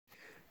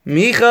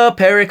Micha,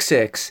 Perek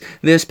 6.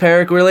 This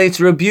Perek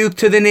relates rebuke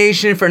to the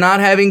nation for not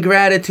having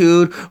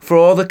gratitude for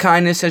all the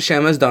kindness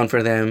Hashem has done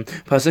for them.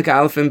 Pasuk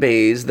Aleph and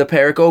Beis. The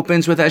Perek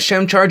opens with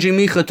Hashem charging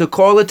Micha to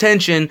call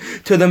attention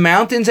to the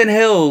mountains and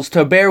hills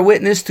to bear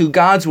witness to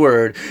God's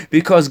word,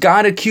 because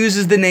God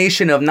accuses the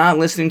nation of not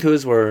listening to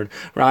his word.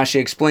 Rashi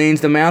explains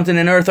the mountain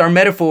and earth are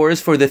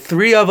metaphors for the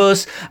three of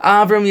us,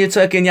 Avram,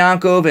 Yitzchak, and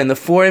Yaakov, and the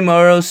four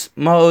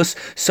Maos,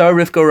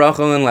 Sarah, Rivka,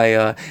 Rachel, and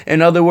Leah.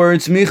 In other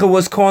words, Micha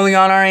was calling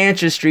on our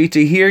ancestry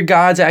to hear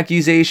God's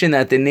accusation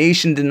that the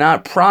nation did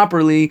not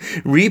properly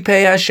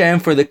repay Hashem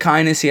for the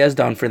kindness he has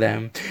done for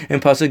them. In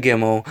Pasuk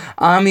Gimel,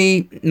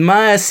 Ami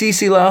ma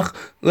asisi lach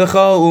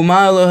lecha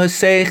uma lo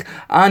hasech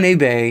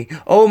anebe.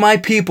 O my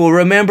people,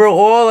 remember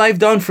all I've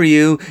done for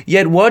you,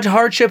 yet what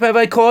hardship have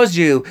I caused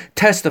you?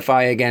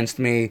 Testify against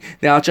me.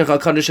 The Alshich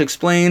HaKadosh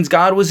explains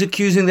God was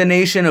accusing the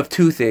nation of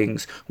two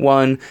things.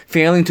 One,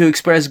 failing to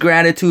express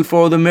gratitude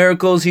for all the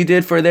miracles he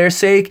did for their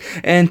sake,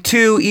 and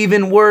two,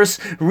 even worse,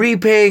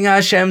 repaying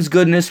Hashem's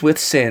goodness with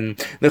sin.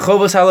 The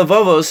Chovos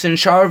HaLevavos in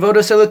Sha'ar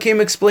Avodas Elokim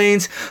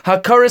explains,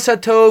 Hakaras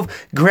HaTov,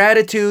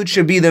 gratitude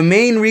should be the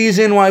main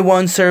reason why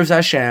one serves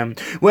Hashem.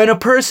 When a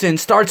person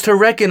starts to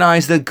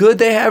recognize the good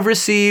they have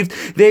received,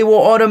 they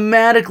will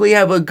automatically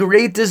have a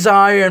great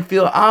desire and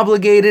feel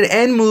obligated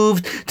and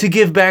moved to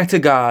give back to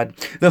God.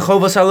 The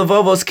Chovos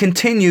HaLevavos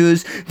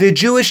continues, the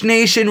Jewish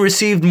nation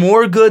received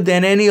more good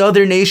than any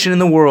other nation in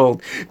the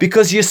world.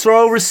 Because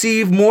Yisrael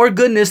received more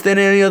goodness than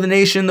any other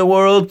nation in the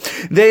world,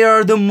 they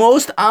are the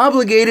most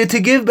obligated to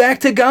give back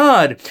to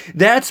God.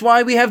 That's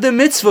why we have the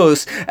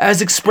mitzvos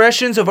as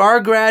expressions of our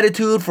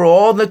gratitude for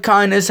all the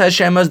kindness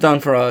Hashem has done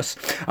for us.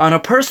 On a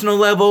personal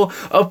level,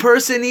 a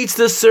person needs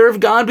to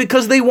serve God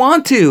because they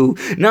want to,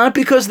 not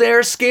because they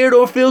are scared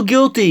or feel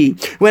guilty.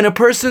 When a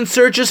person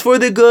searches for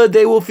the good,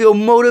 they will feel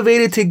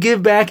motivated to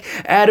give back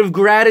out of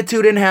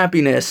gratitude and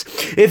happiness.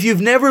 If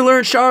you've never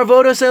learned Sha'ar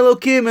Avodas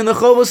Elokim and the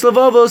Chovos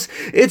HaLevavos,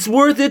 it's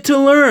worth it to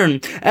learn,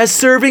 as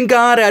serving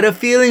God out of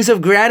feelings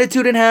of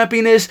gratitude and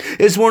happiness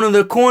is one of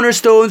the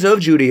cornerstones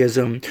of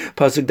Judaism.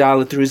 Pasuk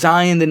Dalet through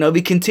Zion, the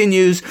Navi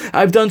continues,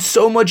 I've done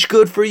so much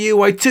good for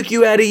you. I took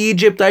you out of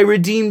Egypt. I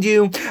redeemed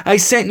you. I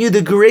sent you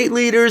the great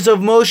leaders of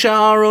Moshe,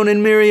 Aaron,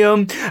 and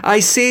Miriam. I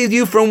saved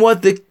you from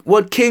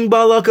what King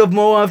Balak of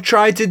Moab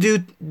tried to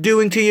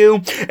doing to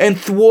you, and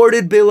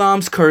thwarted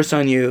Bilam's curse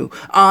on you.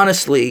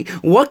 Honestly,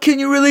 what can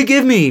you really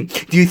give me?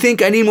 Do you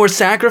think I need more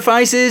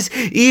sacrifices?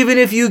 Even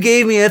if you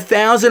gave me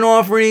 1,000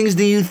 offerings,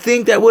 do you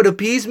think that would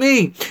appease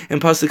me? In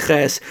Pasuk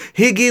Ches,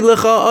 Higi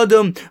lecha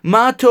Adam,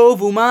 ma tov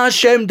u'ma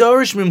Hashem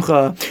dorish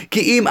mimcha,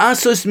 ki im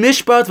asos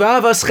mishpat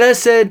v'avas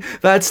chesed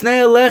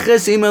v'atznei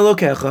aleches im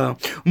elokecha.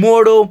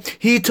 Mortal,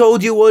 he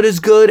told you what is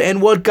good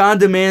and what God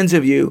demands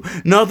of you.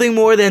 Nothing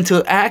more than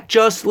to act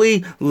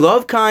justly,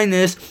 love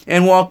kindness,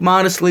 and walk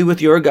modestly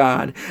with your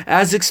God.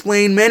 As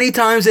explained many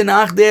times in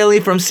Ach Daily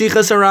from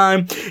Sichas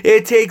Haraim,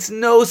 it takes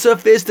no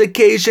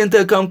sophistication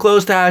to come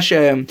close to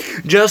Hashem.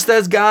 Just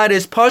as God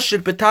is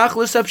Pashut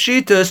B'tachlis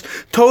Apshitus,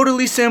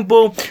 totally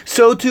simple,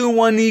 so too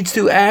one needs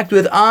to act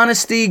with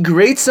honesty,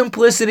 great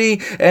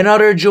simplicity, and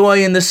utter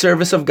joy in the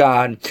service of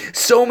God.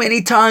 So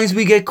many times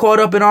we get caught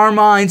up in our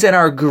minds and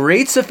our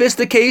great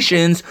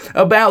sophistications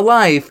about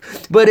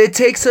life, but it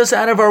takes us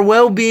out of our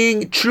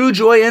well-being, true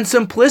joy, and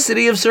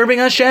simplicity of serving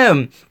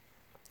Hashem.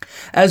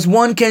 As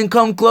one can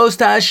come close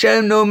to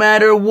Hashem no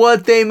matter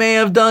what they may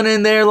have done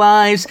in their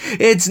lives,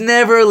 it's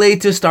never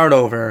late to start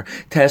over.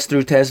 Tes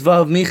through Tes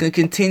Vav, Micha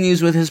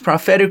continues with his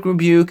prophetic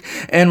rebuke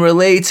and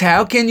relates,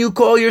 how can you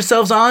call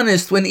yourselves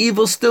honest when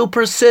evil still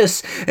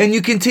persists and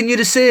you continue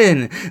to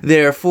sin?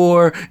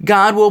 Therefore,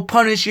 God will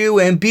punish you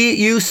and beat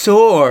you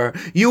sore.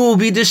 You will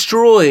be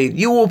destroyed.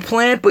 You will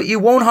plant, but you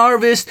won't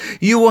harvest.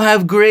 You will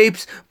have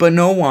grapes, but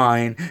no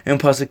wine. In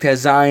Pasuk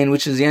Tes Zayin,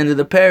 which is the end of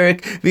the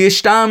Perek,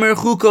 V'yishtamer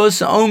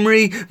chukos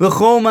omri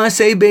v'chol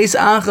masei beis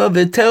acha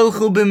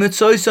v'telchu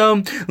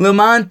b'mitzoisam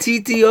l'man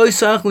titi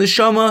oisach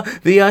l'shama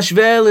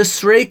v'yashveh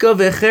l'sreika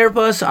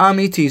v'cherpas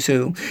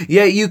amitisu.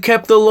 Yet you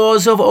kept the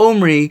laws of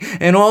Omri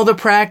and all the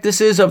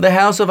practices of the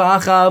house of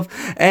Achav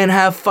and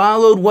have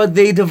followed what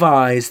they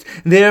devised.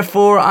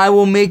 Therefore I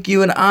will make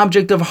you an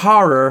object of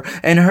horror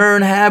and her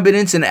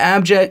inhabitants an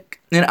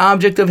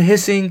object of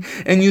hissing,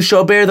 and you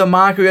shall bear the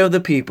mockery of the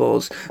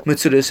peoples.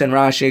 Metzudas and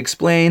Rashi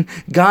explain,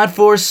 God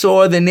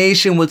foresaw the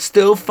nation would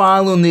still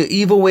follow in the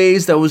evil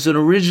ways that was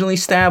originally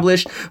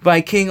established by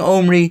King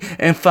Omri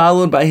and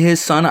followed by his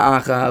son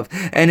Achav.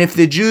 And if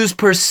the Jews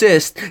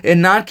persist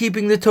in not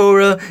keeping the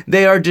Torah,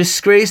 they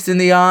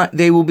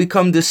will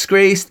become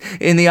disgraced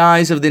in the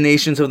eyes of the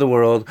nations of the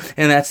world.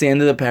 And that's the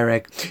end of the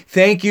Perek.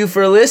 Thank you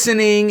for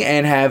listening,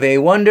 and have a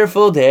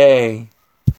wonderful day.